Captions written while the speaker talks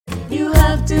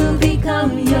have to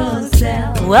become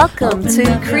yourself. Welcome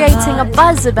to Creating a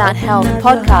Buzz About Health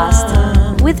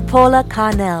podcast with Paula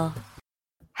Carnell.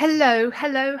 Hello.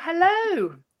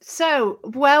 So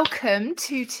welcome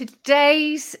to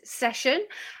today's session.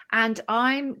 And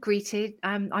I'm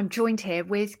joined here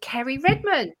with Kerry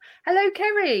Redman. Hello,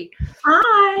 Kerry.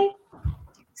 Hi.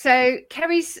 So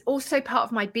Kerry's also part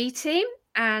of my B team.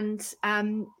 And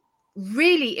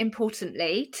really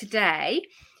importantly, today,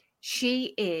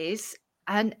 she is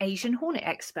an Asian hornet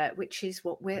expert, which is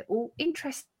what we're all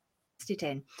interested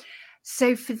in.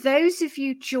 So for those of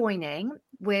you joining,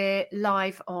 we're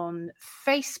live on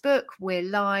Facebook, we're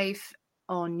live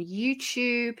on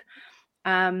YouTube.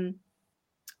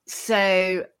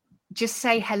 So just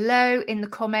say hello in the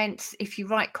comments. If you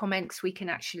write comments, we can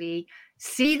actually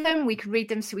see them, we can read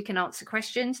them, so we can answer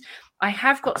questions. I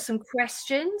have got some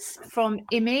questions from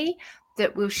Imi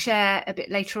that we'll share a bit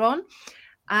later on.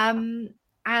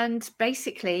 And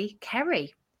basically,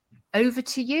 Kerry, over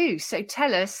to you. So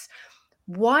tell us,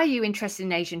 why are you interested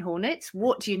in Asian hornets?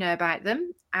 What do you know about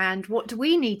them? And what do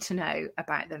we need to know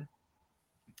about them?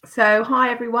 So,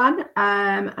 hi everyone.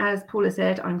 As Paula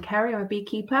said, I'm Kerry. I'm a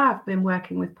beekeeper. I've been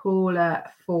working with Paula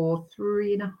for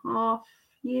 3.5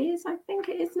 years, I think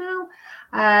it is now.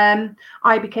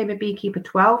 I became a beekeeper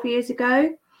 12 years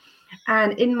ago.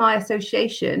 And in my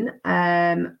association,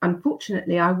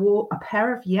 unfortunately, I wore a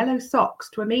pair of yellow socks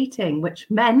to a meeting, which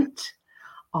meant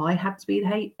I had to be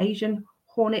the Asian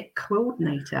hornet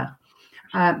coordinator,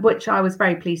 which I was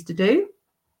very pleased to do.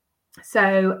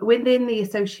 So within the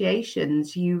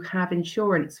associations, you have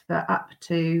insurance for up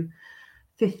to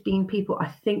 15 people. I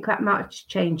think that might have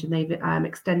changed and they've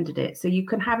extended it. So you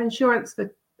can have insurance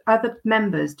for other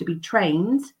members to be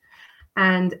trained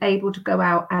and able to go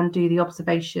out and do the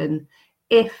observation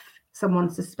if someone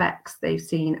suspects they've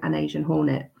seen an Asian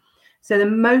hornet. So the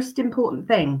most important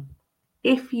thing,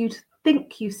 if you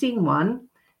think you've seen one,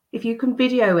 if you can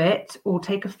video it or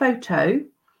take a photo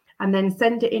and then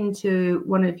send it into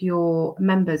one of your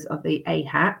members of the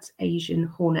AHAT, Asian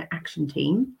Hornet Action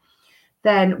Team,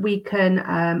 then we can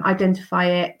identify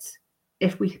it.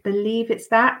 If we believe it's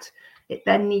that, it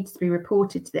then needs to be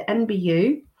reported to the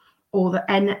NBU or the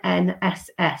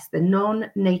NNSS, the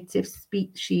Non-Native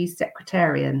Species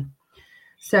Secretarian.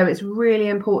 So it's really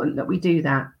important that we do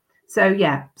that. So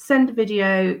yeah, send a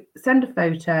video, send a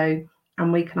photo,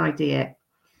 and we can ID it.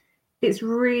 It's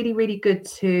really, really good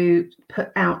to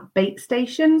put out bait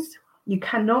stations. You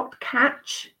cannot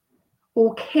catch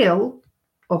or kill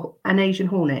an Asian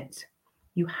hornet.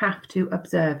 You have to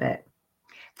observe it.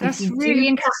 That's really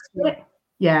interesting.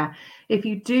 If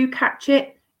you do catch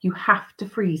it, you have to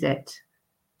freeze it.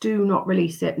 Do not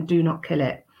release it and do not kill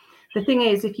it. The thing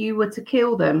is, if you were to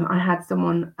kill them, I had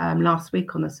someone last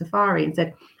week on the safari and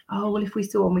said, oh, well, if we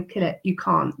saw one, we'd kill it. You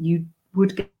can't. You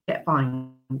would get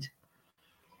fined.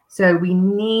 So we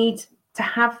need to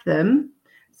have them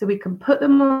so we can put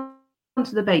them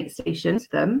onto the bait stations,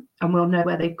 and we'll know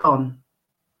where they've gone.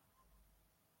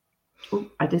 Oh,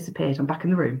 I disappeared. I'm back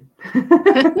in the room.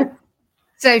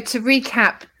 So to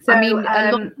recap, a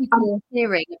lot of people are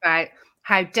hearing about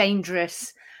how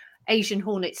dangerous Asian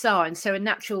hornets are. And so a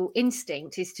natural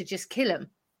instinct is to just kill them.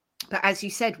 But as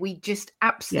you said, we just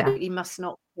absolutely must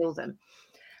not kill them.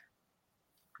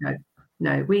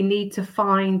 No, we need to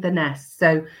find the nest.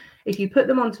 So if you put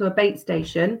them onto a bait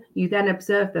station, you then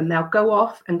observe them. They'll go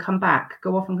off and come back,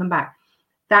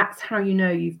 That's how you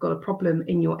know you've got a problem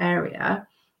in your area.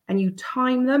 And you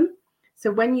time them.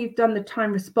 So when you've done the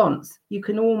time response, you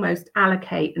can almost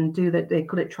allocate and do that. They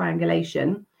call it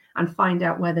triangulation and find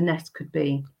out where the nest could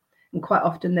be. And quite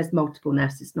often there's multiple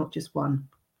nests. It's not just one.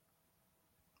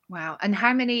 Wow. And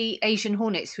how many Asian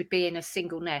hornets would be in a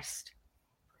single nest?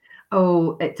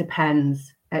 Oh, it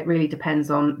depends. It really depends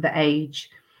on the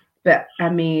age. But I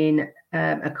mean,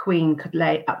 a queen could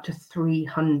lay up to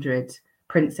 300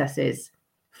 princesses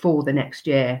for the next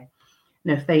year.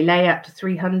 And if they lay up to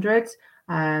 300,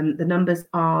 the numbers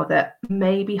are that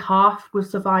maybe half will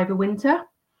survive a winter.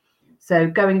 So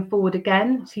going forward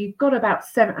again, so you've got about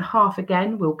 7.5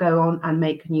 again will go on and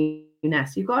make a new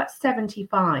nest. You've got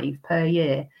 75 per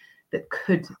year that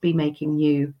could be making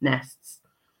new nests.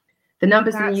 The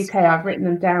numbers in the UK, I've written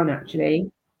them down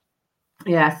actually.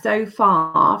 Yeah, so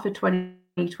far for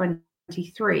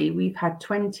 2023, we've had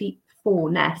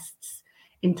 24 nests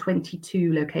in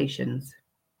 22 locations.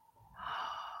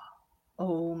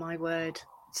 Oh my word.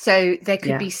 So there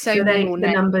could be so many more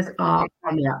nests. The numbers are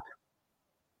on the up.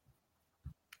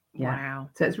 Yeah. Wow.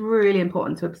 So it's really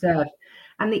important to observe.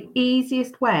 And the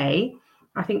easiest way,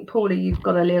 I think, Paula, you've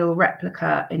got a little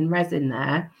replica in resin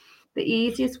there. the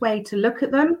easiest way to look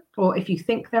at them, or if you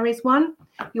think there is one,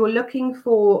 you're looking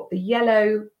for the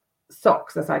yellow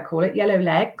socks, as I call it, yellow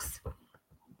legs,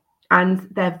 and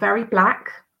they're very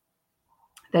black.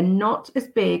 They're not as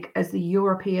big as the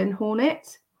European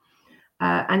hornet,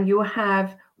 and you'll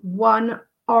have one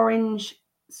orange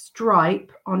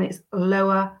stripe on its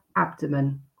lower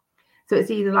abdomen. So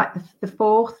it's either like the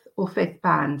fourth or fifth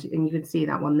band, and you can see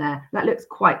that one there. That looks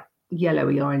quite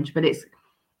yellowy orange, but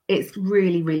it's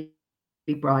really, really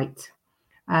bright.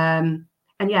 And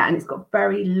it's got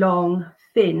very long,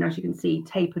 thin, as you can see,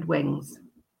 tapered wings.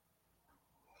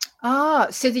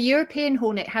 So the European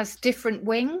hornet has different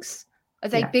wings. Are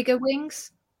they bigger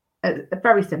wings?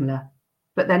 Very similar,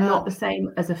 but they're not the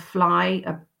same as a fly,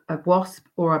 a wasp,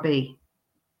 or a bee.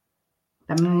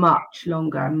 They're much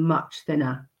longer and much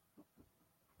thinner.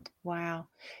 Wow.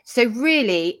 So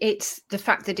really, it's the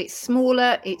fact that it's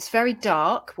smaller, it's very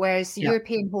dark, whereas the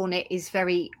European hornet is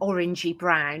very orangey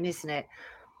brown, isn't it?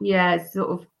 Yeah, it's sort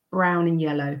of brown and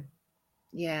yellow.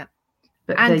 Yeah.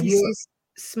 But and this is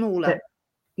smaller.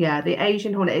 The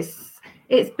Asian hornet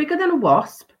it's bigger than a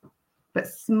wasp, but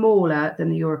smaller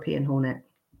than the European hornet.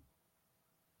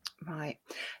 Right.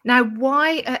 Now,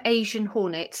 why are Asian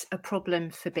hornets a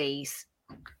problem for bees?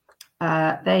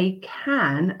 They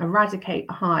can eradicate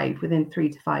a hive within 3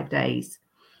 to 5 days.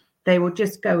 They will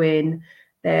just go in,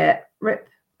 rip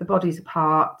the bodies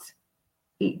apart,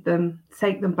 eat them,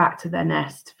 take them back to their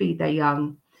nest, feed their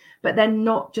young. But they're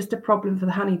not just a problem for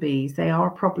the honeybees. They are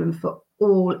a problem for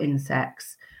all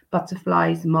insects,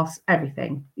 butterflies, moths,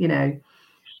 everything,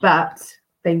 But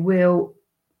they will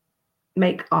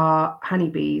make our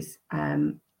honeybees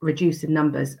reduce in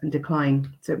numbers and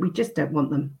decline. So we just don't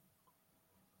want them.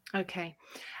 Okay.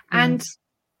 And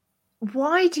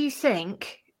why do you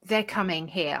think they're coming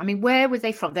here? I mean, where were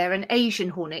they from? They're an Asian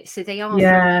hornet, so they are from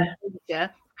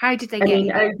Asia. How did they get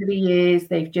here? Over the years,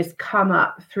 they've just come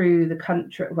up through the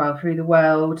country, through the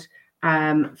world.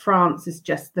 France is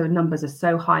just, the numbers are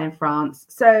so high in France.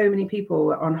 So many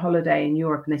people are on holiday in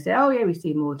Europe and they say, oh, yeah, we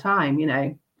see them all the time,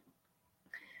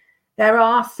 There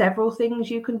are several things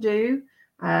you can do.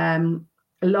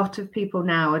 A lot of people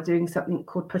now are doing something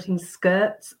called putting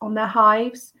skirts on their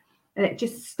hives, and it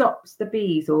just stops the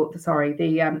bees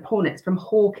the hornets from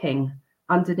hawking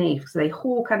underneath. So they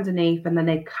hawk underneath and then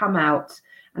they come out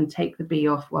and take the bee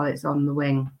off while it's on the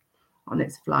wing, on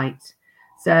its flight.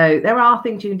 So there are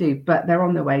things you can do, but they're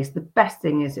on their way. So the best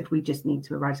thing is if we just need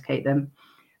to eradicate them.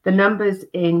 The numbers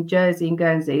in Jersey and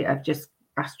Guernsey are just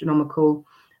astronomical.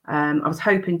 I was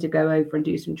hoping to go over and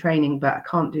do some training, but I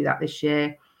can't do that this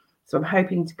year. So I'm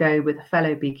hoping to go with a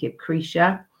fellow beekeeper,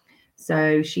 Krisha.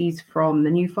 So she's from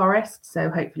the New Forest. So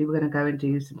hopefully we're going to go and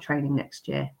do some training next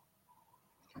year.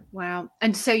 Wow.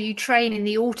 And so you train in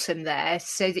the autumn there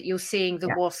so that you're seeing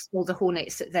the wasps or the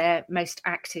hornets at their most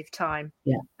active time.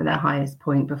 Yeah, at their highest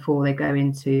point before they go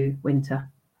into winter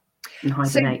and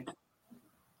hibernate. So,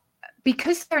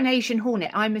 because they're an Asian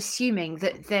hornet, I'm assuming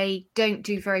that they don't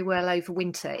do very well over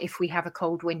winter if we have a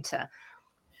cold winter.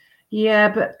 Yeah,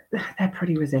 but they're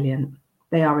pretty resilient.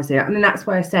 They are resilient. And that's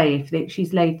why I say if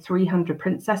she's laid 300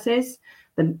 princesses,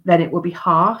 then it will be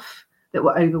half that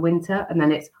will overwinter. And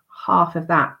then it's half of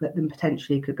that then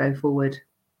potentially could go forward.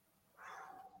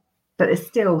 But it's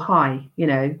still high,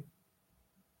 Yeah.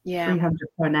 300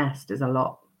 per nest is a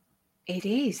lot. It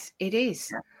is.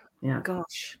 Yeah.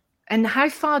 Gosh. And how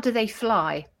far do they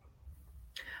fly?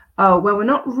 Oh, well, we're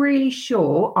not really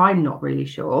sure. I'm not really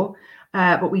sure.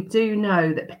 But we do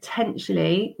know that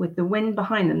potentially with the wind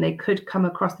behind them, they could come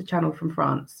across the channel from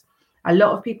France. A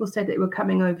lot of people said that they were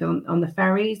coming over on the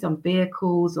ferries, on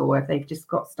vehicles, or if they've just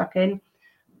got stuck in.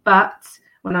 But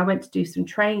when I went to do some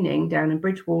training down in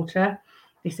Bridgewater,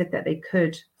 they said that they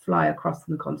could fly across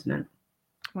the continent.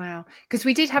 Wow. Because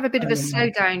we did have a bit of a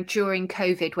slowdown during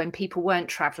COVID when people weren't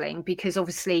traveling, because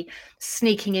obviously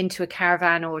sneaking into a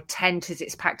caravan or a tent as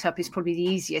it's packed up is probably the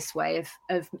easiest way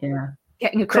of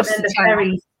getting across the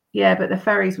ferries. Yeah, but the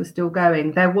ferries were still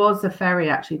going. There was a ferry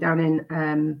actually down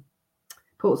in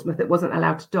Portsmouth that wasn't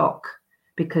allowed to dock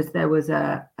because there was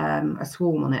a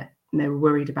swarm on it, and they were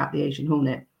worried about the Asian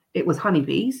hornet. It was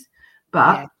honeybees,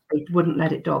 but they wouldn't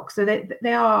let it dock. So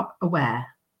they are aware.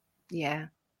 Yeah.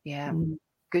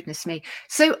 Goodness me.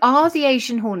 So are the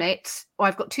Asian hornets,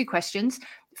 I've got two questions.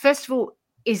 First of all,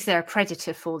 is there a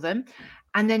predator for them?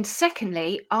 And then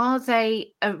secondly, are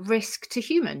they a risk to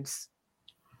humans?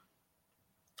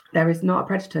 There is not a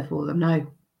predator for them, no.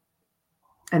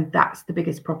 And that's the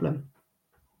biggest problem.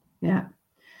 Yeah.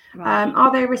 Right.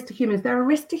 Are they a risk to humans? They're a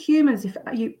risk to humans if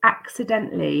you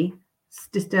accidentally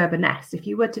disturb a nest. If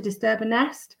you were to disturb a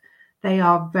nest, they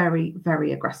are very,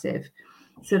 very aggressive.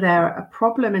 So they're a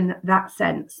problem in that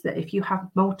sense that if you have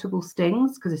multiple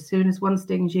stings, because as soon as one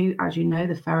stings you, as you know,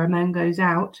 the pheromone goes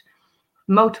out,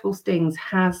 multiple stings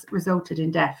has resulted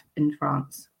in death in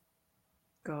France.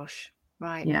 Gosh,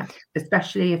 right. Yeah,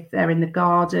 especially if they're in the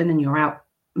garden and you're out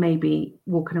maybe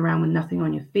walking around with nothing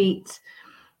on your feet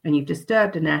and you've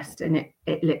disturbed a nest, and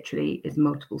it literally is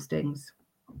multiple stings.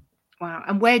 Wow.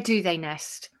 And where do they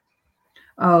nest?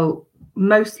 Oh,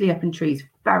 mostly up in trees,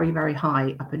 very, very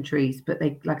high up in trees. But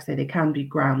they, like I say, they can be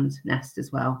ground nest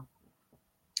as well.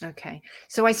 Okay.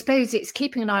 So I suppose it's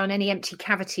keeping an eye on any empty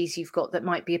cavities you've got that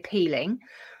might be appealing.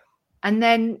 And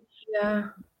then, Yeah.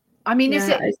 I mean,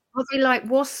 are they like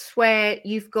wasps where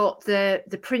you've got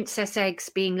the princess eggs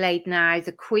being laid now,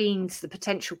 the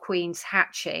potential queens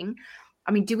hatching?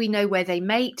 I mean, do we know where they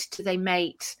mate? Do they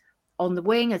mate on the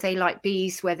wing? Are they like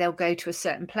bees where they'll go to a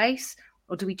certain place?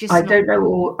 Or do we just... I don't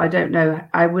know.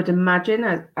 I would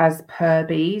imagine as per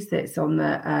bees, that it's on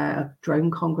the drone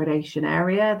congregation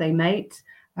area they mate.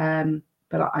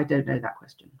 But I don't know that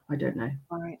question. I don't know.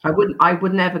 Right. I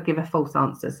would never give a false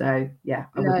answer. So yeah,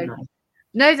 I wouldn't know.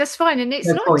 No, that's fine. And it's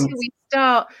not point. until we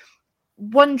start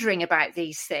wondering about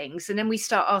these things and then we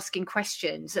start asking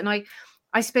questions. And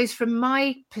I suppose from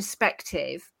my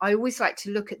perspective, I always like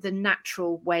to look at the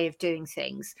natural way of doing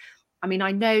things. I mean,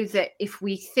 I know that if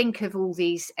we think of all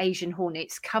these Asian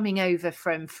hornets coming over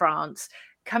from France,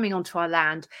 coming onto our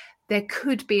land, there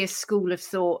could be a school of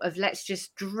thought of let's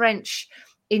just drench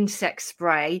insect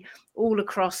spray all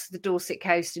across the Dorset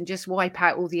coast and just wipe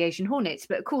out all the Asian hornets.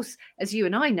 But of course, as you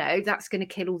and I know, that's going to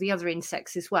kill all the other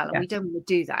insects as well. And we don't want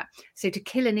to do that. So to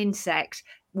kill an insect,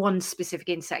 one specific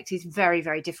insect, is very,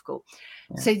 very difficult.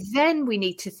 Yeah. So then we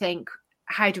need to think,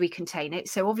 how do we contain it?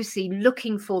 So obviously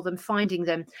looking for them, finding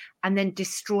them, and then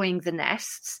destroying the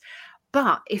nests.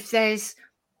 But if there's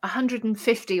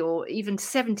 150 or even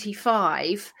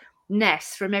 75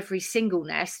 nests from every single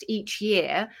nest each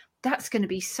year, that's going to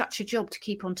be such a job to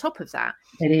keep on top of that.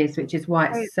 It is, which is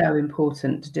why it's so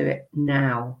important to do it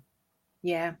now.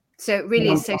 Yeah. So it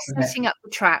really is. So setting up the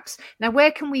traps. Now,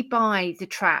 where can we buy the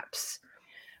traps?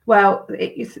 Well,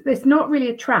 it's not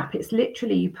really a trap. It's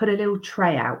literally you put a little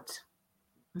tray out.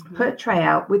 Mm-hmm. Put a tray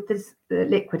out with the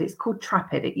liquid. It's called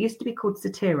Trap It. It used to be called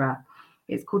Satira.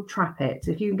 It's called Trap It.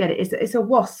 If you can get it, it's a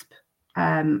wasp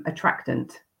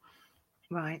attractant.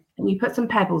 Right. And you put some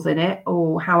pebbles in it,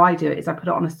 or how I do it is I put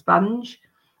it on a sponge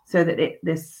so that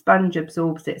this sponge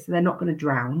absorbs it, so they're not going to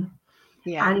drown.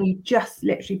 Yeah. And you just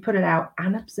literally put it out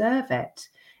and observe it.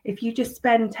 If you just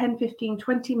spend 10, 15,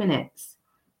 20 minutes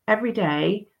every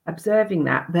day observing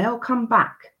that, they'll come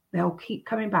back. They'll keep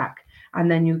coming back. And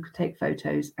then you could take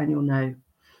photos and you'll know.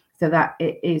 So that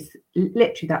it is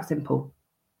literally that simple.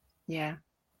 Yeah.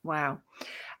 Wow.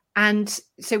 And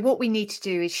so what we need to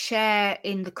do is share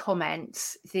in the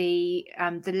comments the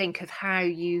link of how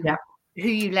you who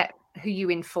you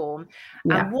inform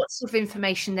and what sort of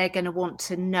information they're going to want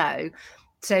to know.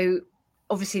 So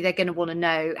obviously they're going to want to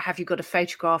know, have you got a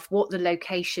photograph, what the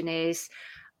location is,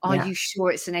 are you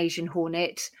sure it's an Asian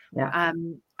hornet? I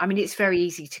mean, it's very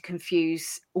easy to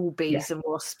confuse all bees and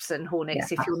wasps and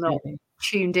hornets if you're not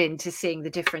tuned in to seeing the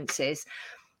differences.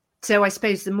 So I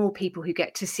suppose the more people who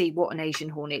get to see what an Asian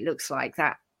hornet looks like,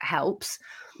 that helps.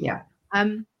 Yeah.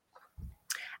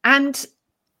 And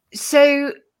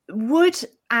so would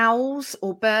owls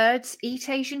or birds eat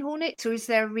Asian hornets, or is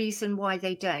there a reason why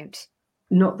they don't?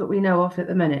 Not that we know of at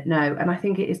the minute, no. And I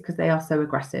think it is because they are so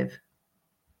aggressive.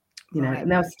 You know,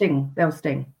 and they'll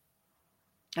sting.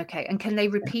 Okay. And can they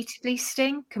repeatedly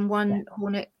sting? Can one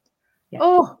hornet? Yeah.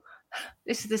 Oh,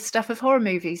 this is the stuff of horror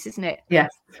movies, isn't it? Yes.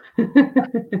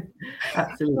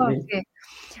 Absolutely. Oh,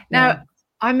 now,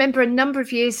 I remember a number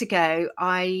of years ago,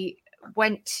 I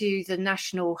went to the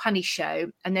National Honey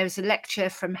Show and there was a lecture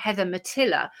from Heather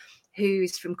Matilla,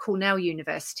 who's from Cornell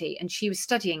University, and she was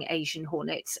studying Asian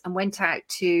hornets and went out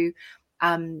to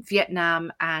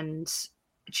Vietnam and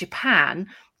Japan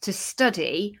to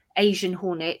study Asian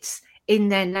hornets in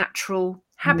their natural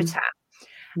habitat.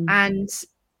 And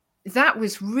that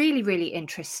was really, really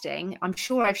interesting. I'm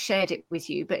sure I've shared it with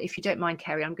you, but if you don't mind,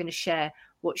 Kerry, I'm going to share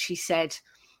what she said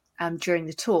during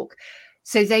the talk.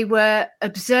 So they were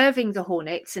observing the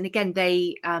hornets, and again,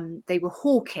 they were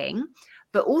hawking,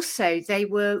 but also they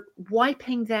were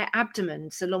wiping their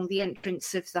abdomens along the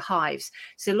entrance of the hives.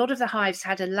 So a lot of the hives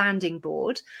had a landing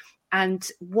board, and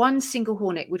one single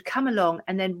hornet would come along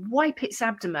and then wipe its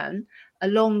abdomen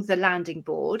along the landing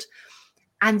board.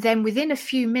 And then within a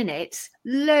few minutes,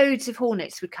 loads of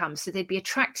hornets would come. So they'd be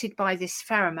attracted by this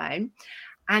pheromone.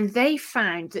 And they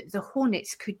found that the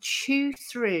hornets could chew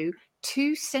through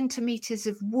 2 centimeters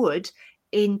of wood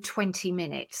in 20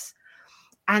 minutes.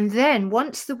 And then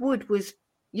once the wood was,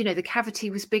 the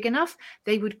cavity was big enough,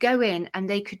 they would go in and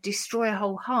they could destroy a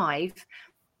whole hive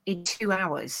in 2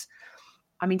 hours.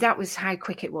 I mean, that was how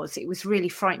quick it was. It was really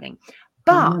frightening.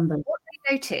 But what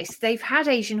they noticed, they've had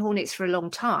Asian hornets for a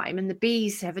long time, and the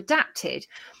bees have adapted.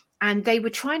 And they were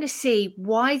trying to see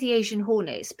why the Asian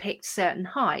hornets picked certain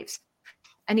hives.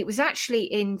 And it was actually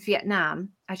in Vietnam.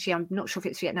 Actually, I'm not sure if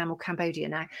it's Vietnam or Cambodia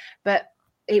now, but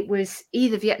it was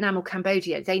either Vietnam or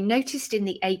Cambodia. They noticed in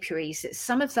the apiaries that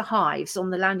some of the hives on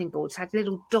the landing boards had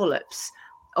little dollops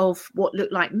of what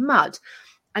looked like mud.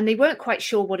 And they weren't quite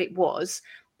sure what it was,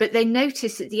 but they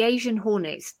noticed that the Asian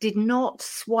hornets did not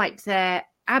swipe their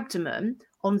abdomen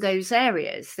on those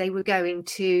areas. They were going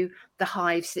to the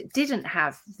hives that didn't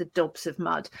have the dobs of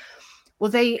mud.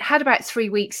 Well, they had about 3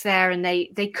 weeks there, and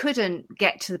they couldn't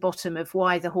get to the bottom of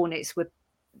why the hornets were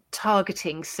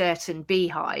targeting certain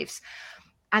beehives.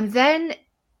 And then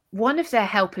one of their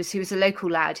helpers, who was a local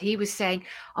lad, he was saying,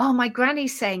 "Oh, my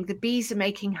granny's saying the bees are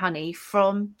making honey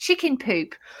from chicken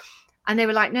poop." And they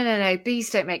were like, no, bees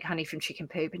don't make honey from chicken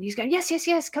poop. And he's going,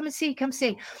 yes, come and see.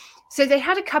 So they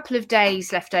had a couple of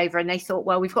days left over, and they thought,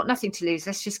 well, we've got nothing to lose.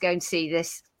 Let's just go and see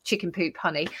this chicken poop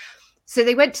honey. So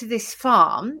they went to this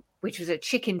farm, which was a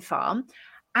chicken farm,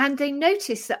 and they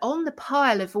noticed that on the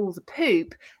pile of all the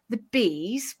poop, the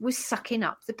bees were sucking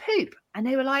up the poop. And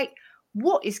they were like,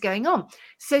 what is going on?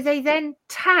 So they then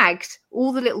tagged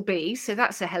all the little bees. So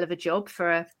that's a hell of a job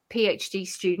for a PhD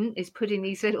student, is putting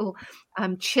these little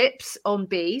chips on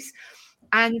bees.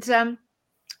 And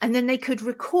then they could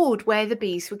record where the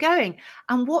bees were going.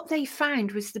 And what they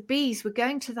found was the bees were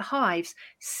going to the hives,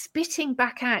 spitting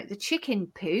back out the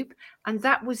chicken poop, and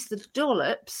that was the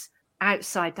dollops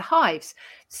outside the hives.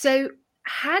 So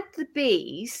had the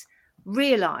bees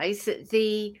realized that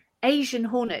the Asian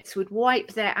hornets would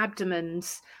wipe their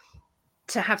abdomens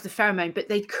to have the pheromone, but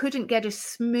they couldn't get a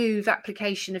smooth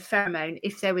application of pheromone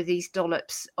if there were these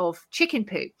dollops of chicken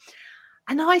poop.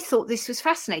 And I thought this was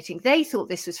fascinating. They thought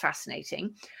this was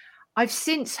fascinating. I've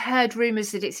since heard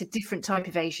rumors that it's a different type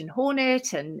of Asian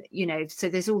hornet, and, so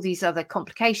there's all these other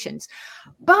complications.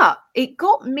 But it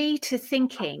got me to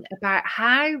thinking about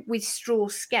how with straw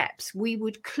skeps, we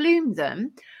would plume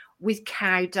them with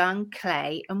cow dung,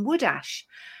 clay and wood ash.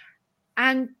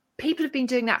 And people have been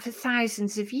doing that for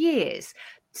thousands of years.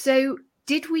 So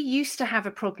did we used to have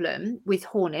a problem with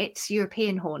hornets,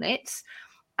 European hornets?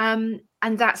 And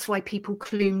that's why people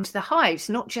plumed the hives,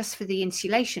 not just for the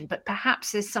insulation, but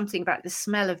perhaps there's something about the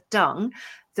smell of dung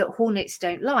that hornets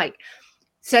don't like.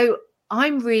 So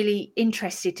I'm really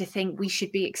interested to think we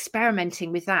should be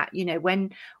experimenting with that,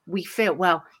 when we feel,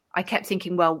 well, I kept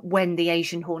thinking, well, when the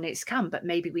Asian hornets come, but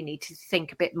maybe we need to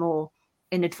think a bit more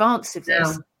in advance of this.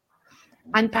 Yeah.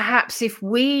 And perhaps if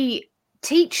we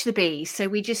teach the bees, so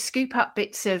we just scoop up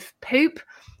bits of poop,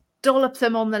 dollop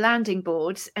them on the landing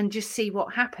boards and just see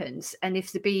what happens. And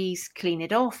if the bees clean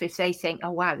it off, if they think,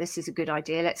 oh, wow, this is a good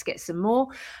idea, let's get some more.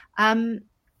 And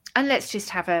let's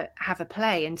just have a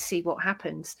play and see what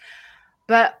happens.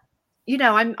 But,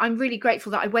 I'm really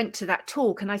grateful that I went to that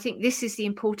talk. And I think this is the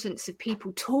importance of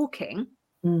people talking,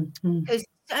 because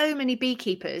so many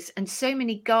beekeepers and so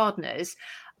many gardeners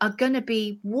are going to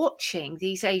be watching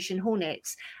these Asian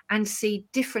hornets and see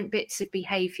different bits of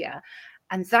behavior.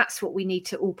 And that's what we need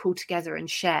to all pull together and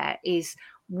share, is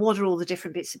what are all the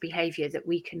different bits of behavior that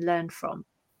we can learn from.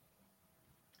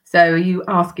 So are you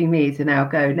asking me to now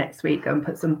go next week and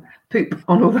put some poop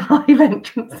on all the hive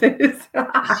entrances?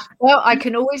 Well, I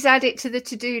can always add it to the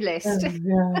to-do list.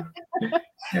 Yeah.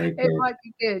 It might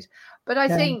be good. But I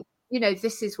think,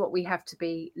 this is what we have to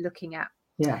be looking at.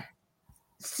 Yeah.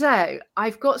 So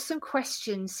I've got some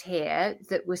questions here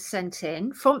that were sent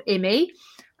in from Imi,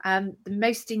 the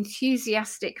most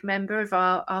enthusiastic member of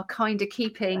our Kinder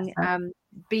Keeping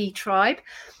bee tribe.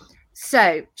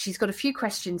 So she's got a few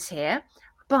questions here,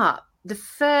 but the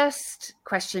first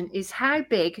question is, how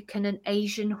big can an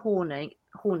Asian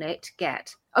hornet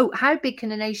get? Oh, how big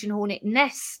can an Asian hornet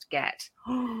nest get?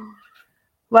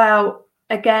 Well,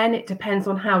 again, it depends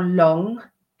on how long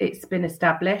it's been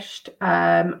established.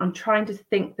 I'm trying to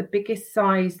think. The biggest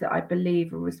size that I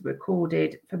believe was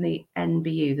recorded from the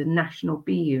NBU, the National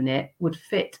Bee Unit, would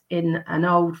fit in an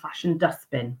old-fashioned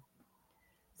dustbin.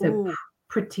 So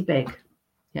pretty big.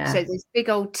 Yeah. So there's big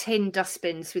old tin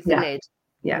dustbins with the lid.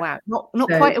 Yeah. Wow. Not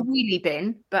quite a wheelie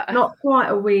bin, but not quite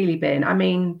a wheelie bin. I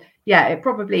mean, yeah, it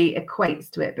probably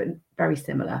equates to it, but very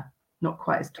similar. Not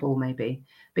quite as tall, maybe.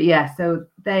 But yeah, so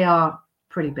they are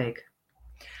pretty big.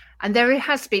 And there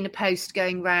has been a post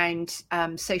going around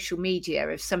social media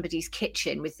of somebody's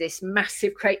kitchen with this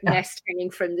massive great nest hanging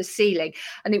from the ceiling.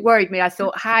 And it worried me. I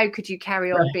thought, how could you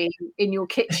carry on being in your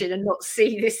kitchen and not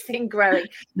see this thing growing?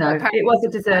 No, it was a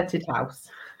deserted house.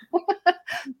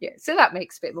 Yeah, so that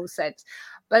makes a bit more sense.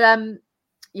 But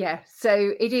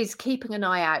so it is keeping an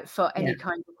eye out for any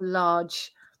kind of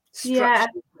large structure.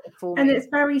 And it's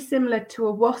very similar to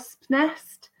a wasp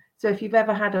nest. So if you've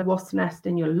ever had a wasp nest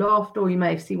in your loft, or you may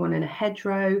have seen one in a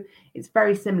hedgerow, it's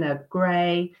very similar,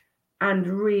 grey, and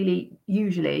really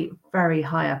usually very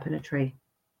high up in a tree.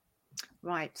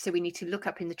 Right. So we need to look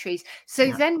up in the trees.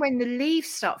 So then when the leaves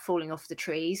start falling off the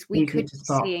trees, we could be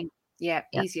seeing,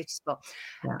 easier to spot.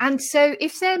 Yeah. And so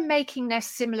if they're making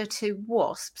nests similar to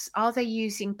wasps, are they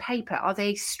using paper? Are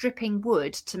they stripping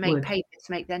wood to make paper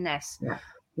to make their nests?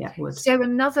 Yeah, wood. So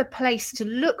another place to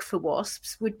look for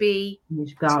wasps would be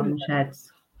garden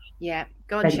sheds. Yeah,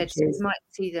 garden benches. sheds. You might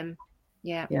see them.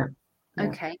 Yeah. Yeah.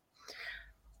 Okay.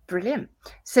 Brilliant.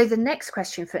 So the next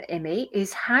question for Imi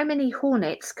is, how many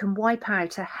hornets can wipe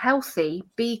out a healthy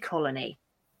bee colony?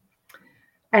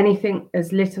 Anything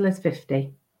as little as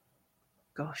 50.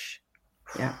 Gosh.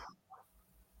 Yeah.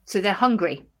 So they're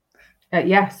hungry.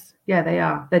 Yes. Yeah, they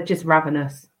are. They're just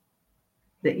ravenous.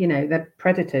 They're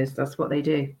predators. That's what they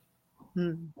do.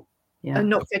 Yeah. And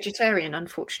not vegetarian,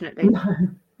 unfortunately.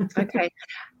 Okay.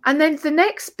 And then the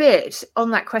next bit on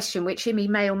that question, which Imi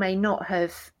may or may not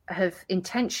have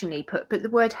intentionally put, but the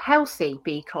word healthy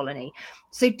bee colony.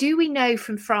 So do we know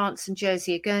from France and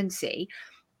Jersey or Guernsey,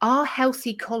 are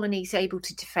healthy colonies able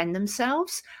to defend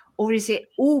themselves, or is it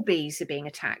all bees are being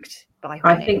attacked by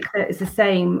hornets? I think that it's the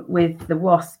same with the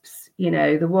wasps.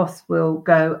 The wasp will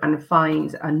go and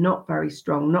find a not very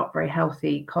strong, not very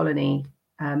healthy colony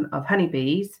of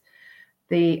honeybees.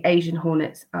 The Asian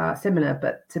hornets are similar,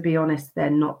 but to be honest,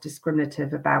 they're not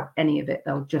discriminative about any of it.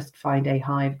 They'll just find a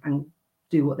hive and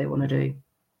do what they want to do.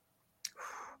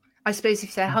 I suppose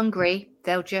if they're hungry,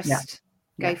 they'll just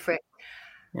go for it.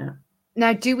 Yeah.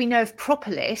 Now, do we know if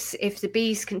propolis, if the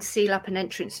bees can seal up an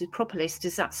entrance with propolis,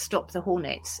 does that stop the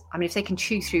hornets? I mean, if they can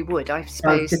chew through wood, I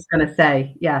suppose. I was just going to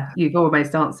say, you've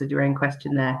almost answered your own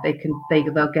question there.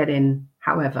 They'll get in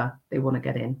however they want to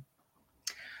get in.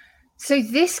 So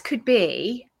this could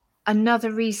be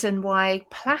another reason why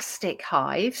plastic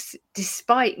hives,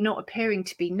 despite not appearing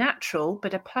to be natural,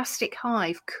 but a plastic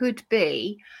hive could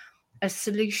be a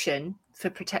solution for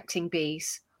protecting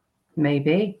bees.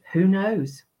 Maybe. Who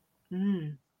knows?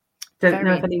 Don't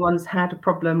know if anyone's had a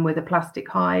problem with a plastic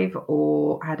hive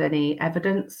or had any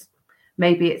evidence.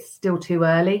 Maybe it's still too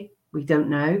early. We don't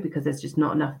know because there's just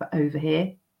not enough over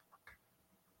here.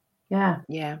 Yeah.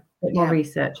 A bit more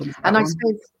research. And I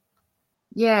suppose,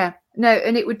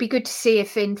 and it would be good to see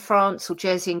if in France or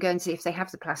Jersey and Guernsey, if they have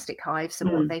the plastic hives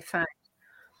and what they found.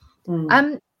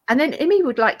 And then Imi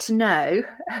would like to know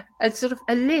a sort of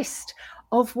a list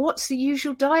of what's the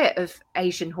usual diet of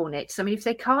Asian hornets. I mean, if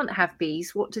they can't have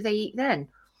bees, what do they eat then?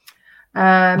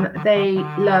 They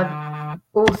love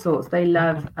all sorts. They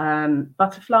love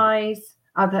butterflies,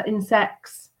 other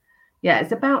insects. Yeah,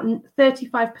 it's about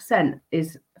 35%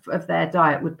 of their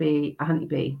diet would be a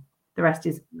honeybee. The rest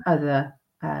is other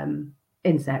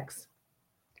insects.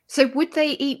 So would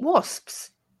they eat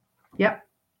wasps? Yep.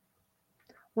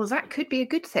 Well, that could be a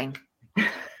good thing.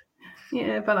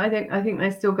 Yeah, but I think they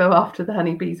still go after the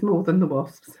honeybees more than the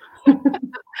wasps. I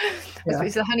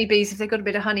suppose the honeybees, if they've got a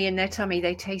bit of honey in their tummy,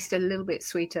 they taste a little bit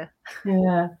sweeter.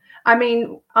 Yeah. I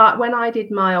mean, when I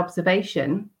did my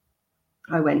observation,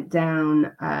 I went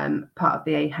down part of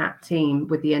the AHAT team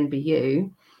with the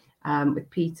NBU with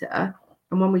Peter.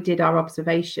 And when we did our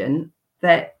observation,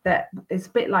 that it's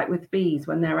a bit like with bees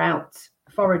when they're out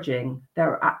foraging,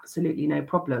 they're absolutely no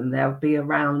problem. They'll be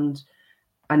around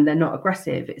and they're not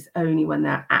aggressive. It's only when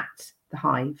they're at the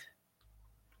hive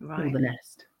or the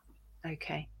nest.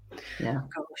 Okay. Yeah.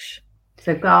 Gosh.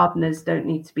 So gardeners don't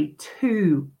need to be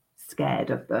too scared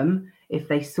of them if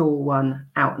they saw one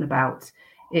out and about.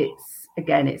 It's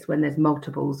when there's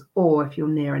multiples or if you're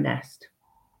near a nest.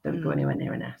 Don't go anywhere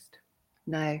near a nest.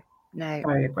 No.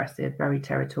 Very aggressive, very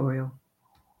territorial.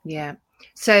 Yeah.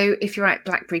 So if you're out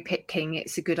blackberry picking,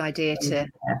 it's a good idea to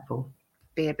be careful.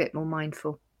 Be a bit more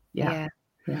mindful. Yeah,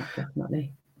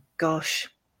 definitely. Gosh.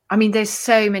 I mean, there's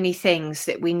so many things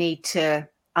that we need to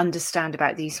understand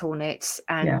about these hornets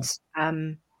and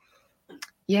so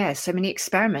many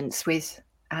experiments with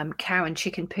cow and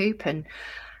chicken poop. And,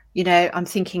 I'm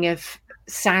thinking of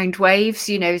sound waves,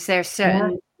 is there a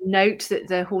certain note that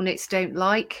the hornets don't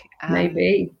like?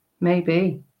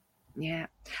 Maybe. Yeah.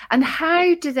 And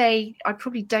how do they, I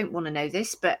probably don't want to know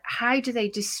this, but how do they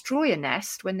destroy a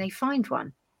nest when they find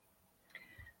one?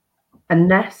 A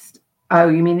nest? Oh,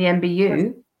 you mean the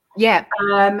MBU? Yeah.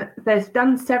 There's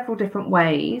done several different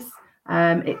ways.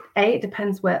 It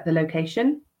depends where the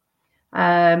location.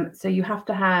 So you have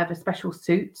to have a special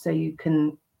suit, so you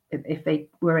can, if they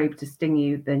were able to sting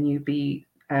you, then you'd be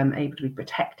able to be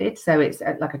protected. So it's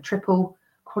like a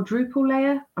quadruple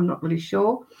layer. I'm not really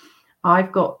sure.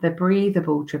 I've got the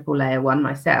breathable triple layer one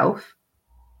myself,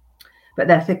 but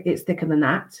they're thick. It's thicker than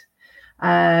that,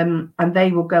 and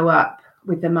they will go up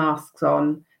with the masks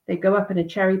on. They go up in a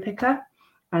cherry picker,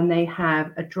 and they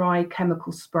have a dry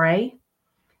chemical spray.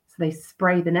 So they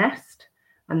spray the nest,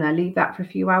 and they leave that for a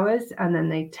few hours, and then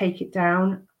they take it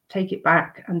down, take it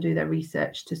back, and do their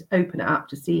research to open it up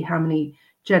to see how many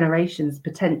generations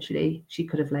potentially she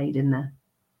could have laid in there.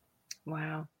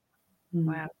 Wow.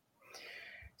 Wow.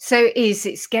 So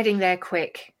it's getting there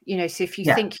quick, so if you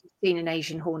think you've seen an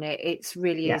Asian hornet, it's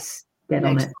really is get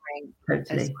on it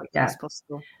totally as quickly as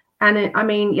possible.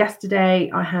 And yesterday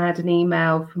I had an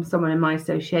email from someone in my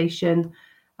association,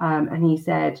 and he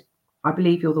said, I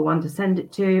believe you're the one to send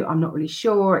it to. I'm not really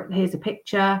sure. Here's a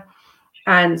picture.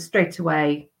 And straight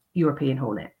away, European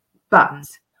hornet. But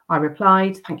I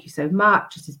replied, thank you so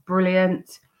much. This is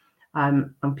brilliant.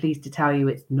 I'm pleased to tell you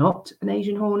it's not an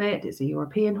Asian hornet. It's a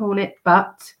European hornet.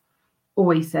 But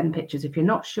always send pictures. If you're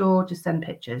not sure, just send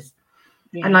pictures.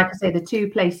 Yeah. And like I say, the two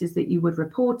places that you would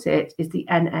report it is the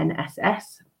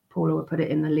NNSS. Paula will put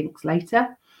it in the links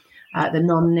later. The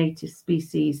Non-Native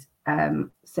Species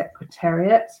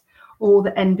Secretariat, or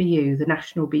the NBU, the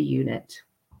National Bee Unit.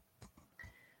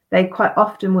 They quite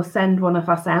often will send one of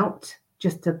us out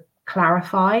just to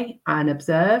clarify and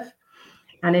observe.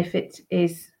 And if it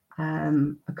is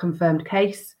a confirmed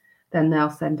case, then they'll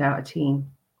send out a team.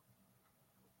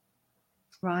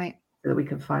 Right. So that we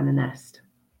can find the nest.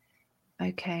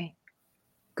 Okay.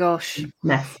 Gosh.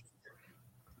 Nest.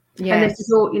 Yes. And this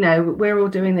is all, we're all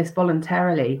doing this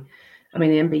voluntarily. I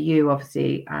mean, the MBU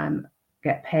obviously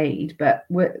get paid, but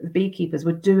the beekeepers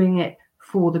were doing it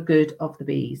for the good of the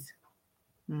bees.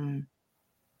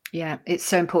 Yeah, it's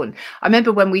so important. I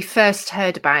remember when we first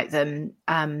heard about them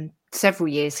several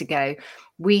years ago,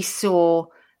 we saw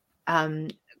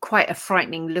quite a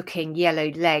frightening looking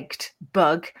yellow-legged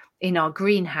bug in our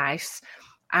greenhouse,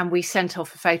 and we sent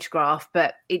off a photograph,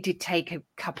 but it did take a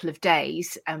couple of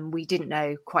days and we didn't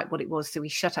know quite what it was, so we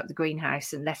shut up the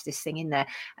greenhouse and left this thing in there,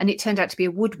 and it turned out to be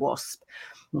a wood wasp.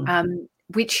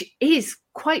 Which is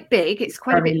quite big. It's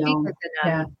quite very a bit long. Bigger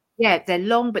than they're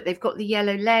long, but they've got the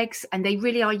yellow legs, and they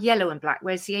really are yellow and black,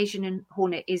 whereas the Asian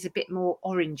hornet is a bit more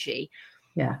orangey.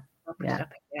 I'll put it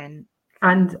up again.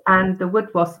 And the wood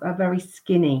wasps are very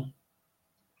skinny.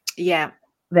 Yeah,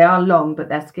 they are long, but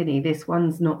they're skinny. This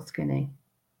one's not skinny.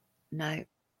 No.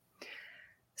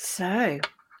 So,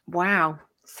 wow,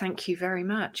 thank you very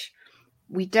much.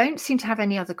 We don't seem to have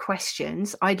any other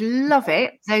questions. I'd love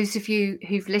it, those of you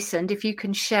who've listened, if you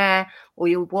can share, or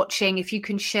you're watching, if you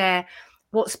can share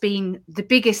what's been the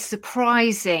biggest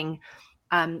surprising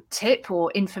tip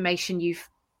or information you've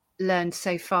learned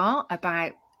so far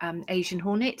about Asian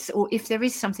hornets, or if there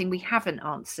is something we haven't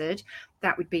answered,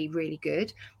 that would be really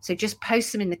good. So just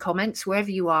post them in the comments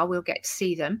wherever you are. We'll get to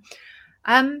see them.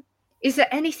 Is there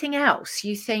anything else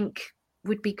you think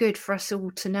would be good for us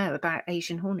all to know about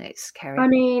Asian hornets, Kerry? I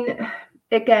mean,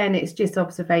 again, it's just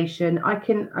observation. I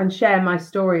can share my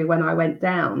story when I went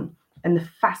down, and the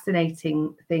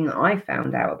fascinating thing that I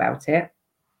found out about it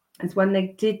is when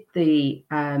they did the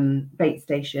bait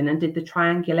station and did the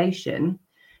triangulation,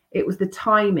 it was the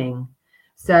timing.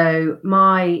 So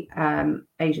my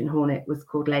Asian hornet was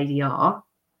called Lady R,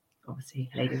 obviously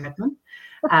Lady Redmond,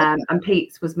 and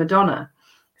Pete's was Madonna.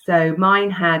 So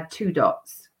mine had 2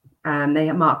 dots.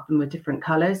 They marked them with different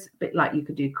colours, a bit like you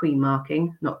could do queen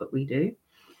marking, not that we do.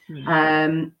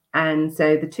 And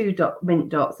so the 2 mint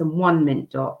dots and 1 mint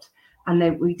dot, and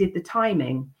then we did the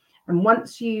timing. And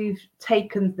once you've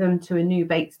taken them to a new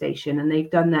bait station and they've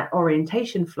done their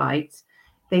orientation flights,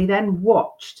 they then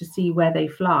watch to see where they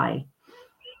fly.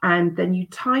 And then you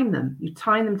time them. You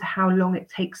time them to how long it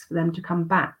takes for them to come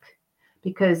back.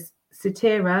 Because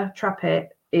Satira, Trumpet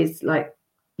is like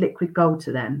liquid gold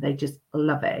to them. They just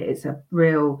love it. It's a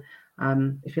real,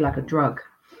 if you like, a drug.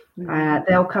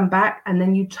 They'll come back, and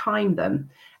then you time them.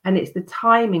 And it's the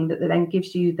timing that then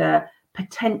gives you the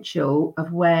potential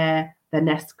of where the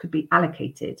nest could be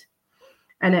allocated.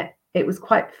 And it was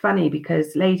quite funny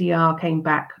because Lady R came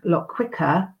back a lot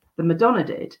quicker than Madonna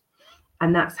did.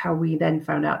 And that's how we then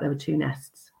found out there were 2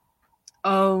 nests.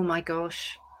 Oh my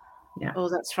gosh. Yeah. Oh,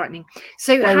 that's frightening.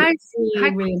 So it's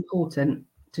really important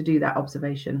to do that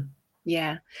observation.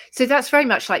 Yeah. So that's very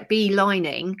much like bee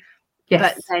lining.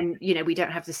 Yes. But then, we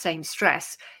don't have the same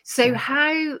stress. So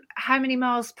how many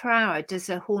miles per hour does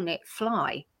a hornet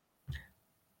fly?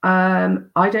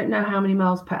 I don't know how many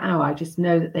miles per hour. I just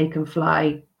know that they can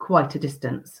fly quite a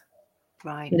distance.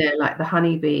 Right. Like the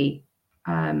honeybee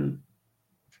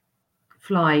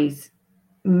flies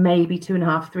maybe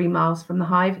 2.5, 3 miles from the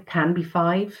hive. It can be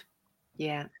 5.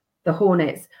 Yeah. The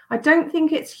hornets, I don't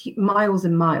think it's miles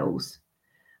and miles.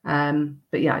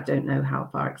 But yeah, I don't know how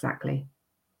far exactly.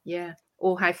 Yeah.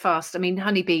 Or how fast. I mean,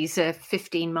 honeybees are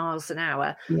 15 miles an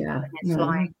hour. Yeah.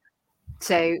 Flying.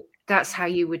 So that's how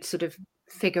you would sort of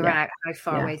figure out how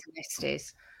far away the nest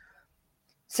is.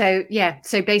 So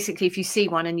so basically if you see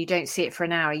one and you don't see it for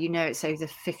an hour, it's over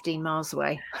 15 miles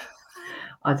away.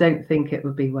 I don't think it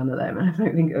would be one of them. I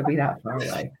don't think it would be that far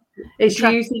away. It's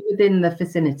usually within the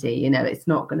vicinity, it's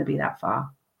not going to be that far.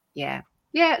 Yeah,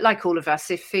 like all of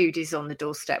us, if food is on the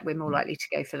doorstep, we're more likely to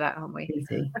go for that, aren't we?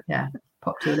 Easy. Yeah.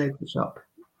 Pop to a local shop.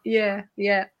 Yeah.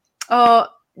 Oh,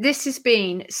 this has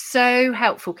been so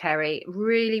helpful, Kerry.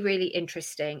 Really, really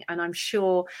interesting. And I'm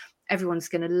sure everyone's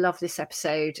going to love this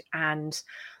episode. And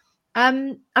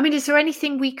is there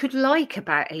anything we could like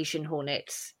about Asian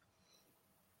hornets?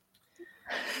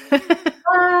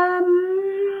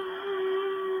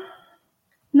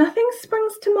 Nothing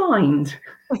springs to mind.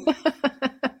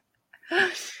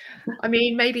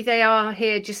 Maybe they are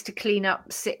here just to clean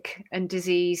up sick and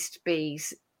diseased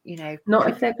bees, Not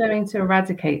if they're going to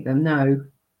eradicate them, no.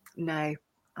 No,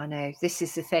 I know. This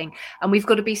is the thing. And we've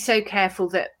got to be so careful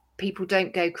that people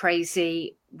don't go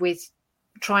crazy with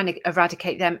trying to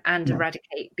eradicate them and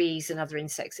eradicate bees and other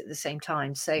insects at the same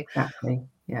time. So exactly.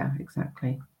 Yeah,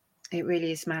 exactly. It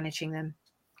really is managing them.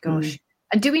 Gosh.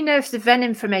 And do we know if the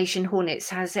venom from Asian hornets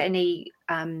has any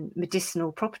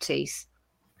medicinal properties?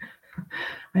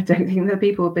 I don't think that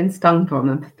people have been stung from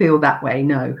them feel that way,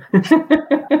 no.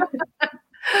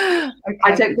 Okay.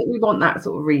 I don't think we want that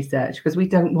sort of research because we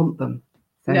don't want them.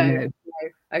 So, no.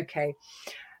 Okay.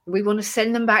 We want to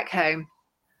send them back home.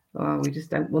 Oh, we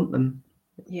just don't want them.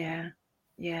 Yeah.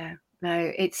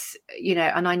 No, it's,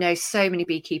 and I know so many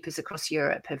beekeepers across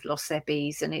Europe have lost their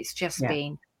bees and it's just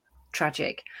been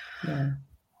tragic. Yeah.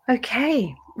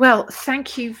 Okay. Well,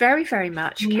 thank you very, very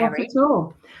much, Kerry. Not at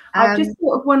all. I've just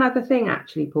thought of one other thing,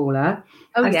 actually, Paula.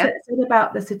 I said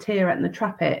about the Satira and the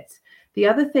Trappet. The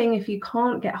other thing, if you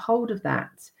can't get hold of that,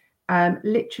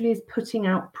 literally is putting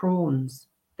out prawns.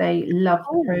 They love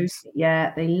the protein.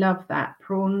 Yeah, they love that.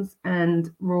 Prawns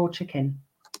and raw chicken.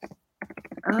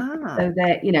 So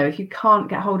they're, if you can't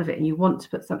get hold of it and you want to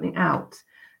put something out,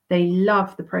 they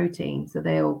love the protein. So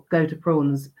they'll go to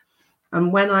prawns.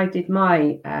 And when I did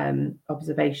my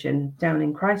observation down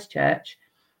in Christchurch,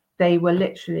 they were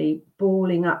literally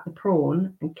balling up the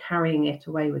prawn and carrying it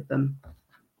away with them.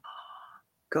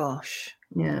 Gosh.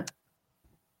 Yeah.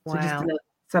 Wow. So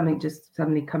something just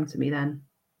suddenly come to me then.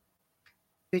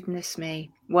 Goodness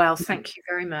me. Well, thank you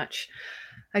very much.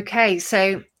 Okay,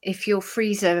 so if your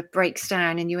freezer breaks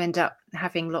down and you end up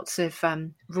having lots of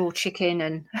raw chicken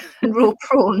and raw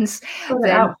prawns, then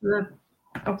out for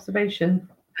the observation.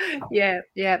 Yeah,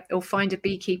 or find a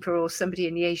beekeeper or somebody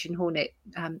in the Asian Hornet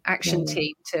action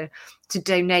team to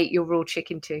donate your raw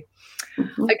chicken to.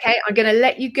 Okay, I'm going to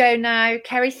let you go now.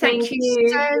 Kerry, thank you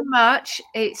so much.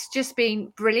 It's just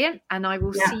been brilliant, and I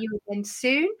will see you again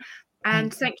soon.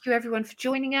 And thank you everyone for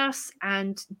joining us,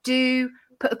 and do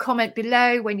put a comment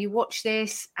below when you watch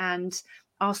this and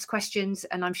ask questions,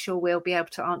 and I'm sure we'll be able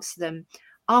to answer them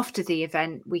after the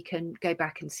event. We can go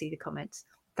back and see the comments.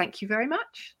 Thank you very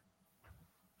much.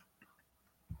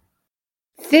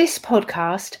 This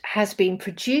podcast has been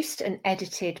produced and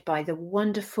edited by the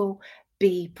wonderful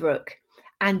Bee Brooke,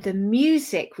 and the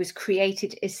music was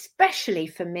created especially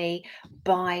for me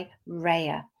by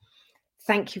Rhea.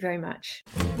 Thank you very much.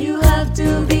 You have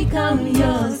to become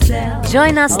yourself.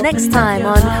 Join us next time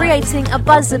on Creating a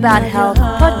Buzz About Health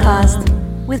podcast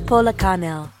with Paula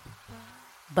Carnell.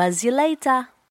 Buzz you later.